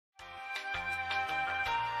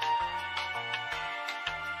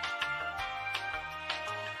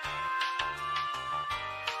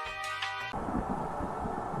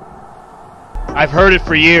I've heard it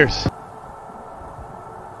for years.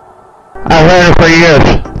 I've heard it for years.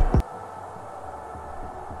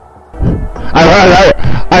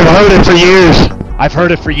 I've heard it for years. I've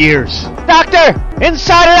heard it for years. Doctor,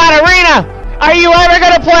 inside of that arena, are you ever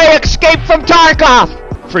gonna play Escape from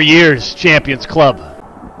Tarkov? For years, Champions Club.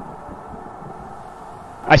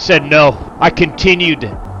 I said no. I continued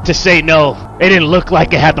to say no. It didn't look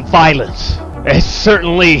like it had the violence. It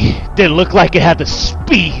certainly didn't look like it had the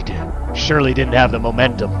speed. Surely didn't have the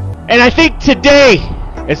momentum. And I think today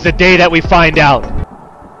is the day that we find out.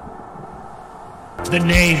 The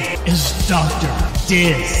name is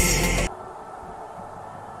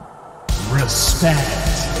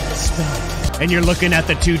DrDisrespect. And you're looking at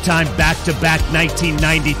the two-time back-to-back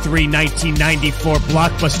 1993-1994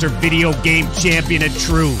 blockbuster video game champion and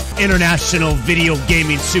true international video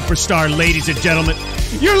gaming superstar, ladies and gentlemen.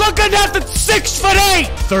 You're looking at the 6'8",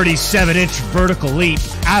 37-inch vertical leap,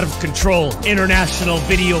 out of control international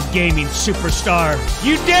video gaming superstar.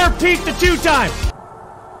 You dare peek the two-time.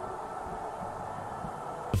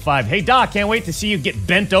 5. Hey Doc, can't wait to see you get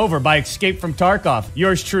bent over by Escape from Tarkov.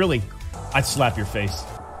 Yours truly. I'd slap your face.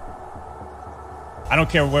 I don't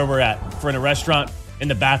care where we're at. If we're in a restaurant, in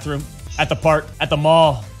the bathroom, at the park, at the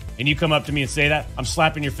mall, and you come up to me and say that, I'm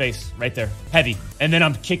slapping your face right there. Heavy. And then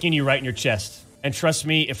I'm kicking you right in your chest. And trust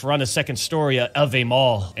me, if we're on the second story of a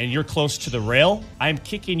mall and you're close to the rail, I'm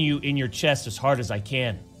kicking you in your chest as hard as I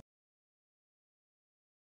can.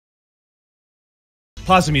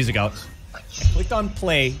 Pause the music, Alex. I clicked on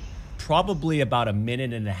play probably about a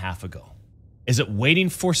minute and a half ago. Is it waiting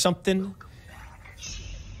for something?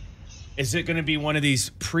 Is it going to be one of these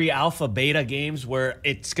pre-alpha beta games where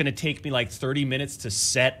it's going to take me like 30 minutes to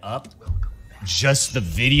set up just the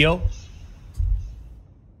video?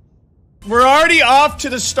 We're already off to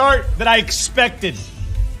the start that I expected.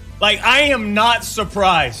 Like, I am not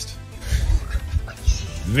surprised. The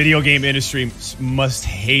video game industry must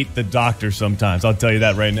hate the doctor sometimes. I'll tell you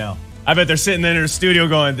that right now. I bet they're sitting there in their studio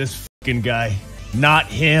going, this fucking guy. Not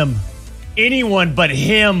him. Anyone but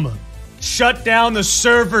him. Shut down the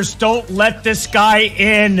servers. Don't let this guy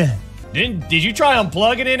in. Did you try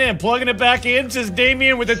unplugging it and plugging it back in, says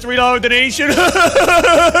Damien with a $3 donation?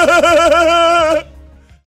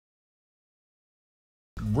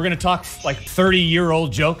 We're gonna talk like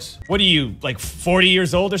 30-year-old jokes. What are you, like 40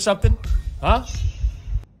 years old or something? Huh?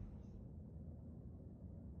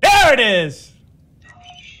 There it is!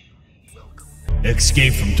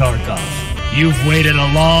 Escape from Tarkov. You've waited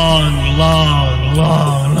a long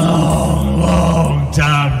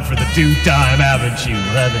time for the two-time, haven't you?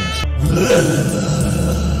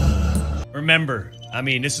 Remember, I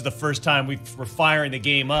mean, this is the first time we're firing the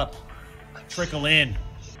game up. Trickle in.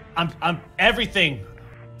 I'm everything.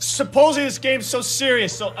 Supposedly this game's so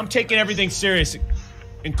serious, so I'm taking everything serious,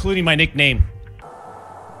 including my nickname.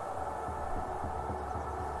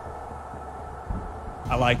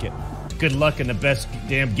 I like it. Good luck in the best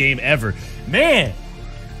damn game ever. Man,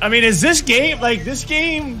 I mean, is this game, like this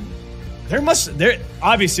game,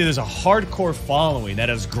 obviously there's a hardcore following that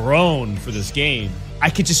has grown for this game.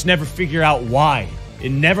 I could just never figure out why.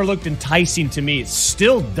 It never looked enticing to me. It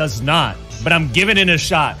still does not, but I'm giving it a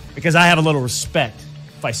shot because I have a little respect.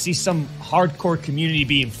 If I see some hardcore community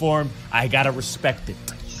being formed, I gotta respect it,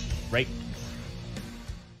 right?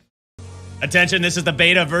 Attention, this is the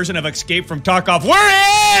beta version of Escape from Tarkov.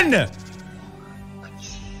 We're in!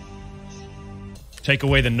 Take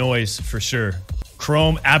away the noise for sure.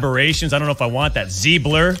 Chrome aberrations, I don't know if I want that.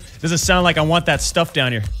 Z-blur, doesn't sound like I want that stuff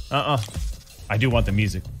down here. I do want the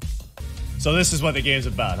music. So this is what the game's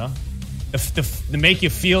about, huh? To make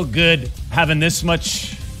you feel good having this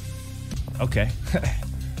much... Okay.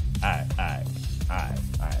 Alright. I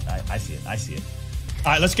see it.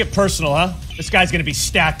 All right, let's get personal, huh? This guy's gonna be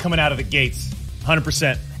stacked coming out of the gates.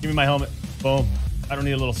 100%. Give me my helmet. Boom. I don't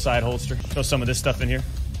need a little side holster. Throw some of this stuff in here.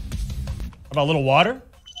 How about a little water?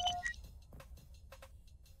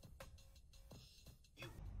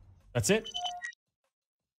 That's it?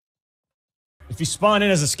 If you spawn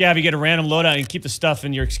in as a scav, you get a random loadout and you keep the stuff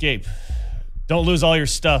in your escape. Don't lose all your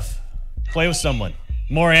stuff. Play with someone.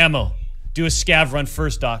 More ammo. Do a scav run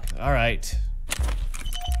first, Doc. All right.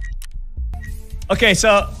 Okay,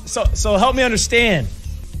 so help me understand.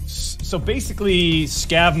 So basically,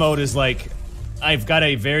 scav mode is like, I've got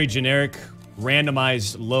a very generic,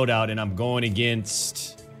 randomized loadout, and I'm going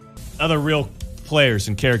against other real players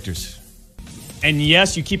and characters. And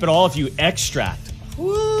yes, you keep it all if you extract.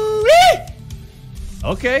 Woo-wee!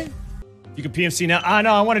 Okay. You can PMC now. Ah,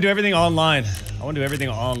 no, I want to do everything online. I want to do everything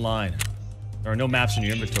online. There are no maps in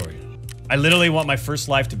your inventory. I literally want my first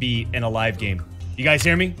life to be an alive game. You guys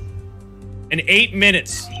hear me? In 8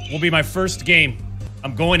 minutes, will be my first game.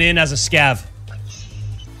 I'm going in as a scav.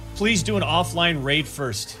 Please do an offline raid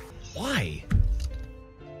first. Why?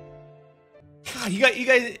 God, you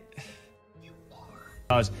guys.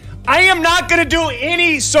 I am not gonna do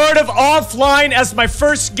any sort of offline as my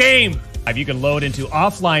first game. You can load into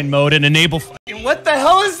offline mode and enable. What the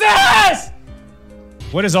hell is this?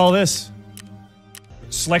 What is all this?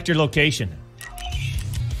 Select your location.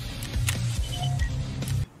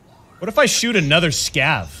 What if I shoot another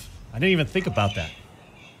scav? I didn't even think about that.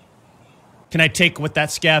 Can I take what that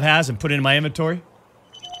scav has and put it in my inventory?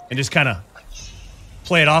 And just kind of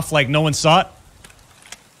play it off like no one saw it?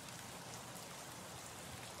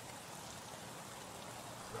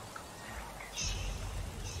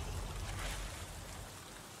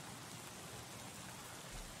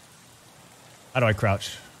 How do I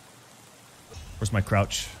crouch? Where's my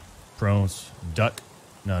crouch? Prones. Duck?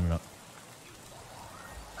 No.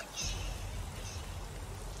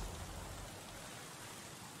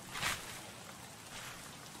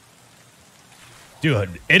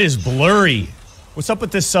 Dude, it is blurry. What's up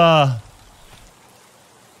with this, Hold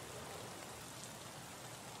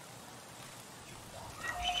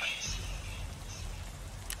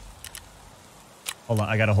on,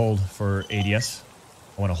 I gotta hold for ADS.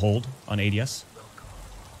 I want to hold on ADS.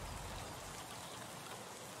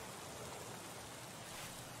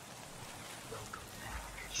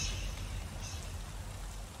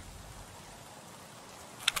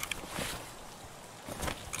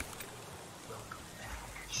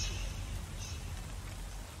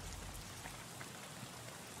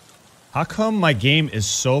 How come my game is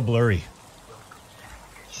so blurry?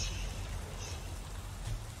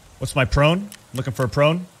 What's my prone? Looking for a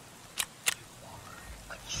prone?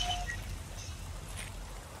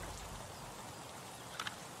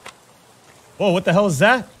 Whoa, what the hell is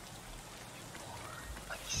that?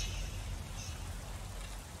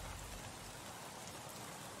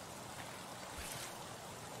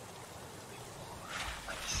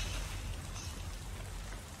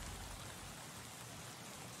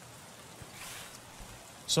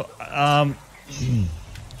 So,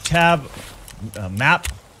 tab, map,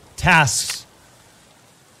 tasks.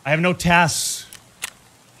 I have no tasks.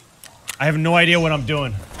 I have no idea what I'm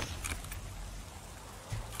doing.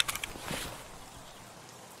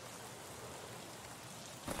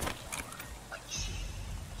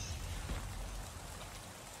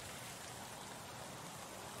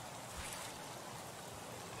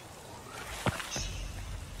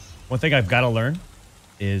 One thing I've got to learn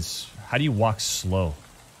is how do you walk slow?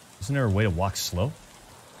 Isn't there a way to walk slow?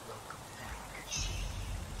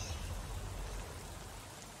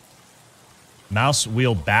 Mouse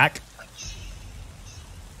wheel back.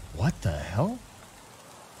 What the hell?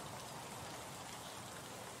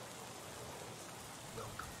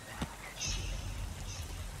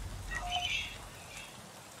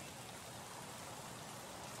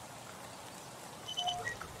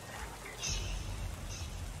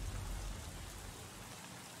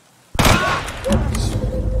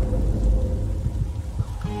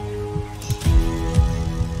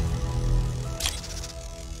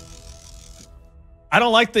 I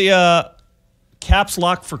don't like the caps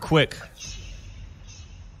lock for quick.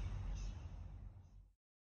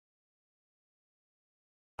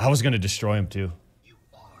 I was going to destroy him too.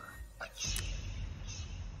 It's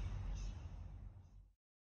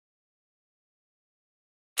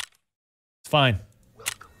fine.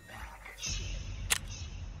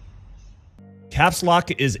 Caps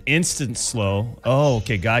lock is instant slow. Oh,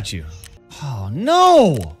 okay, got you. Oh,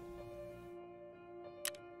 no!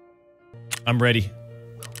 I'm ready.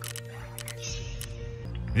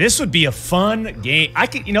 This would be a fun game. I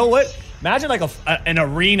could, you know what? Imagine like an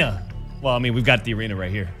arena. Well, I mean, we've got the arena right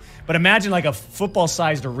here. But imagine like a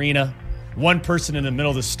football-sized arena. One person in the middle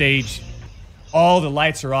of the stage. All the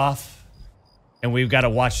lights are off. And we've got to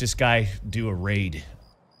watch this guy do a raid.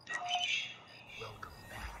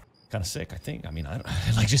 Kind of sick, I think. I mean, I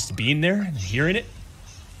like just being there and hearing it.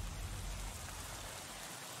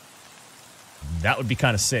 That would be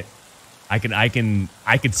kind of sick. I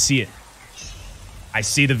could see it. I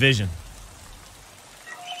see the vision.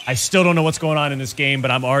 I still don't know what's going on in this game, but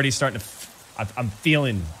I'm already starting to... I'm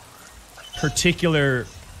feeling particular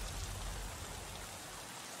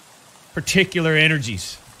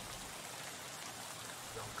energies.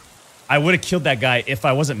 I would have killed that guy if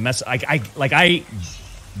I wasn't messing... I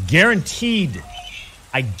guarantee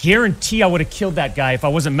I would have killed that guy if I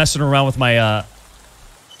wasn't messing around with my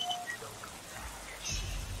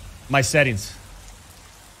my settings.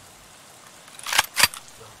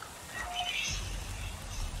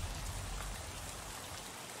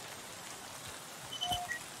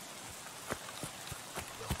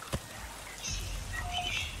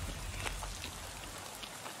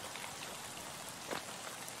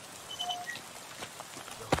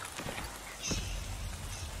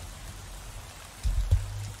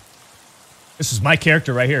 This is my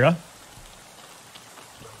character right here, huh?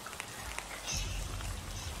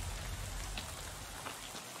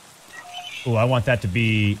 Oh, I want that to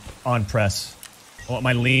be on press. I want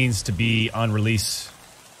my leans to be on release.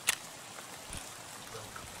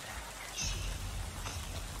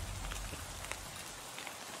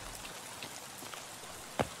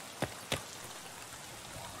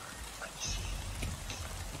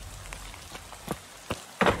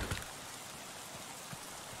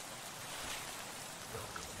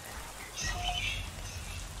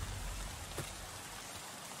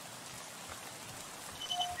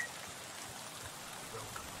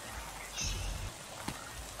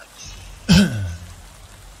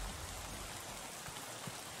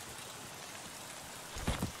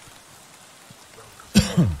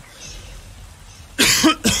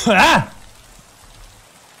 Ah!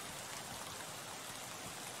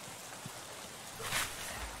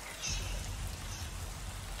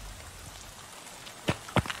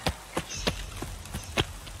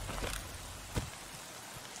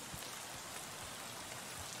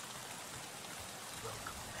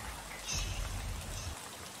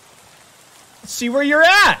 Let's see where you're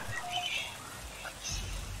at.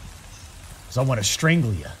 'Cause I want to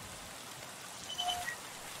strangle you.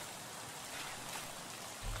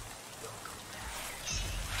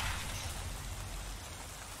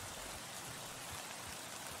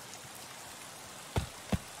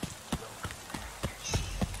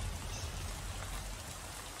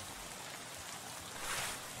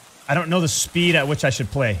 I don't know the speed at which I should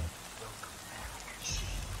play.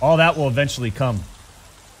 All that will eventually come.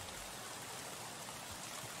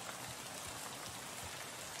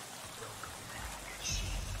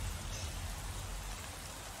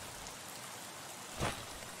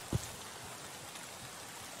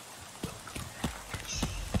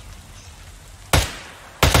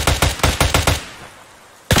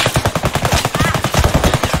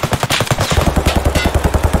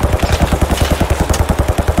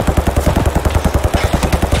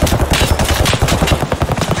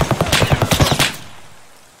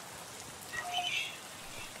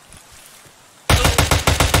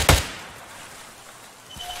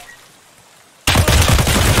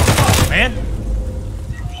 Man,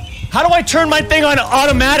 how do I turn my thing on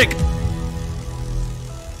automatic?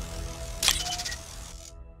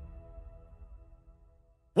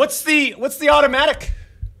 What's the automatic?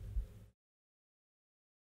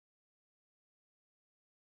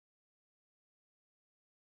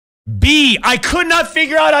 B. I could not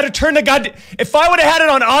figure out how to turn the god. If I would have had it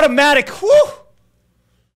on automatic, whew.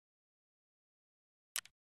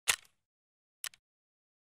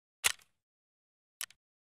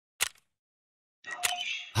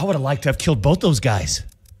 I would have liked to have killed both those guys.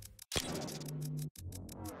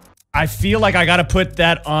 I feel like I gotta put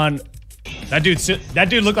that on. That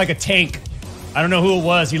dude looked like a tank. I don't know who it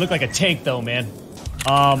was. He looked like a tank though, man.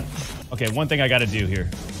 Okay, one thing I gotta do here.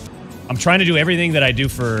 I'm trying to do everything that I do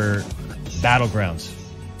for Battlegrounds.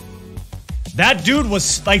 That dude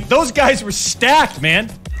was like, those guys were stacked, man.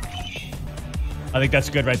 I think that's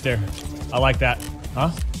good right there. I like that. Huh?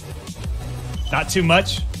 Not too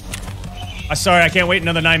much? I'm sorry, I can't wait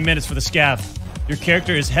another 9 minutes for the scav. Your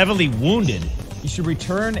character is heavily wounded. You should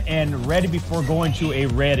return and ready before going to a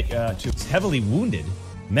red, to heavily wounded.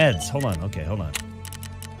 Meds, hold on, okay, hold on.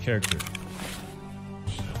 Character.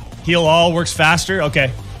 Heal all works faster,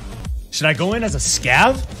 okay. Should I go in as a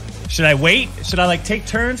scav? Should I wait? Should I like take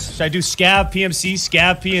turns? Should I do scav, PMC,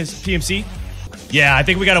 scav, PMC? Yeah, I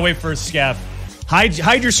think we gotta wait for a scav.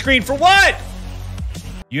 Hide your screen for what?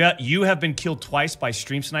 You have been killed twice by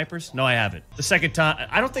stream snipers? No, I haven't. The second time,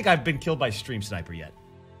 I don't think I've been killed by stream sniper yet.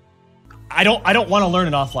 I don't want to learn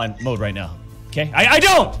an offline mode right now. Okay, I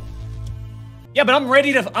don't. Yeah, but I'm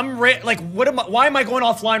ready to. Like, why am I going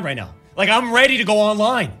offline right now? Like, I'm ready to go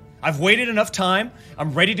online. I've waited enough time.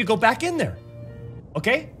 I'm ready to go back in there.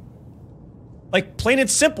 Okay? Like, plain and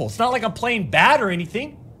simple. It's not like I'm playing bad or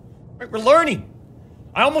anything. Right, we're learning.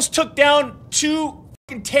 I almost took down 2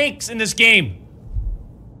 fucking tanks in this game.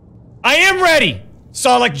 I am ready.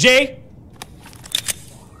 Solid J.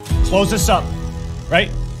 Close this up. Right?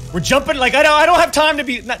 We're jumping. Like, I don't have time to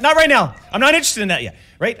be. Not right now. I'm not interested in that yet.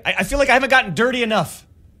 Right? I feel like I haven't gotten dirty enough.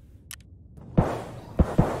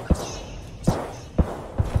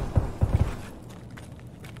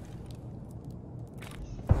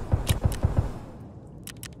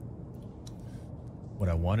 What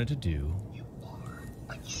I wanted to do.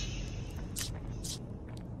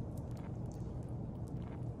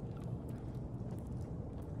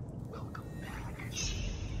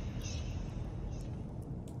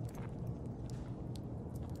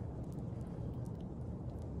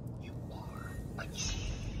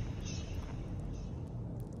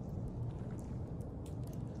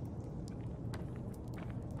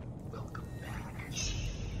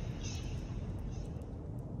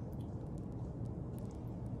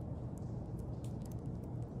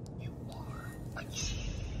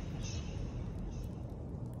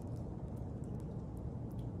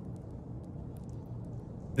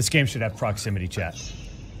 This game should have proximity chat.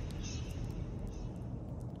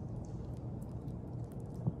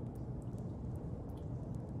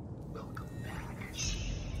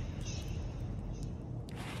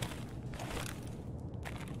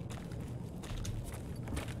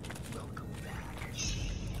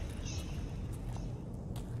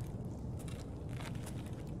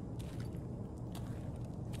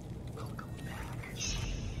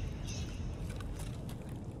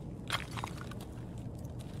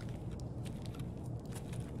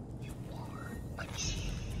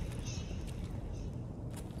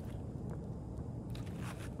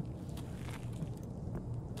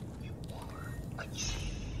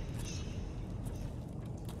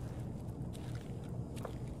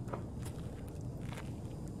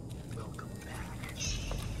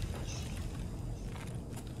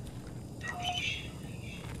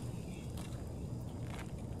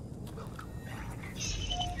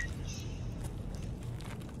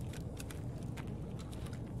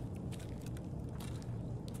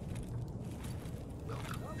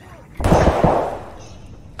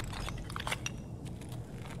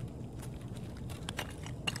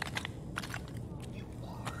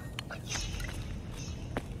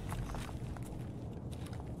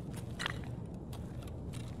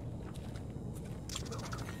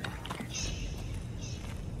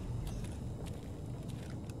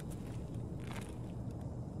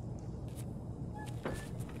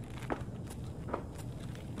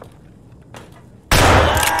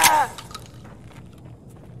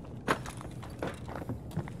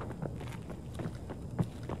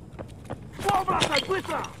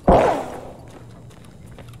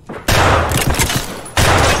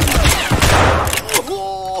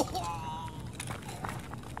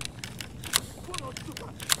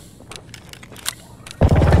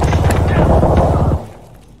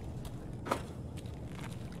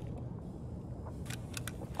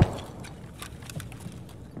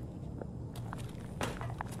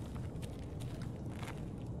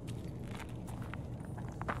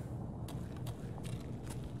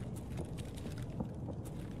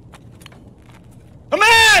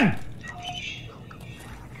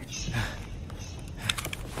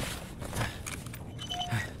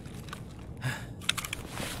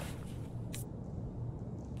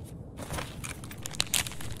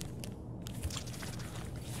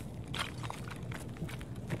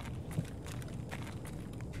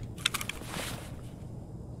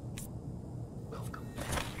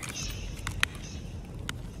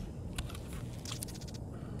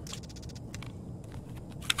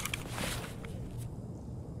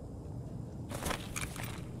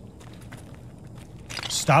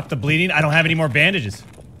 Stop the bleeding. I don't have any more bandages.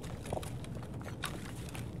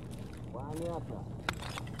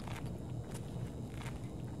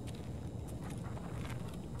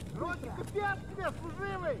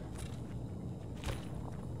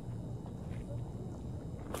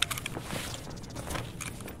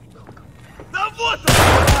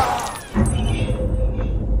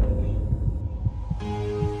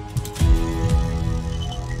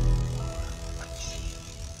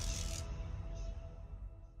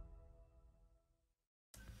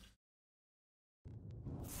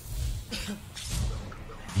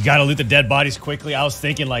 You gotta loot the dead bodies quickly. I was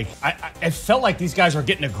thinking, like, I felt like these guys were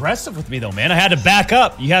getting aggressive with me, though, man. I had to back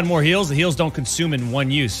up. You had more heals. The heals don't consume in one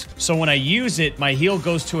use. So when I use it, my heal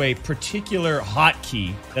goes to a particular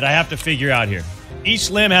hotkey that I have to figure out here. Each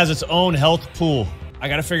limb has its own health pool. I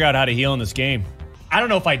gotta figure out how to heal in this game. I don't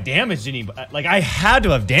know if I damaged anybody. Like, I had to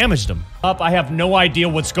have damaged them. I have no idea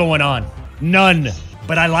what's going on. None.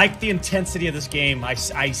 But I like the intensity of this game. I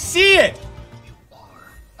see it!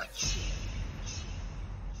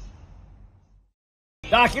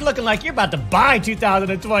 Doc, you're looking like you're about to buy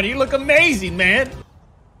 2020. You look amazing, man.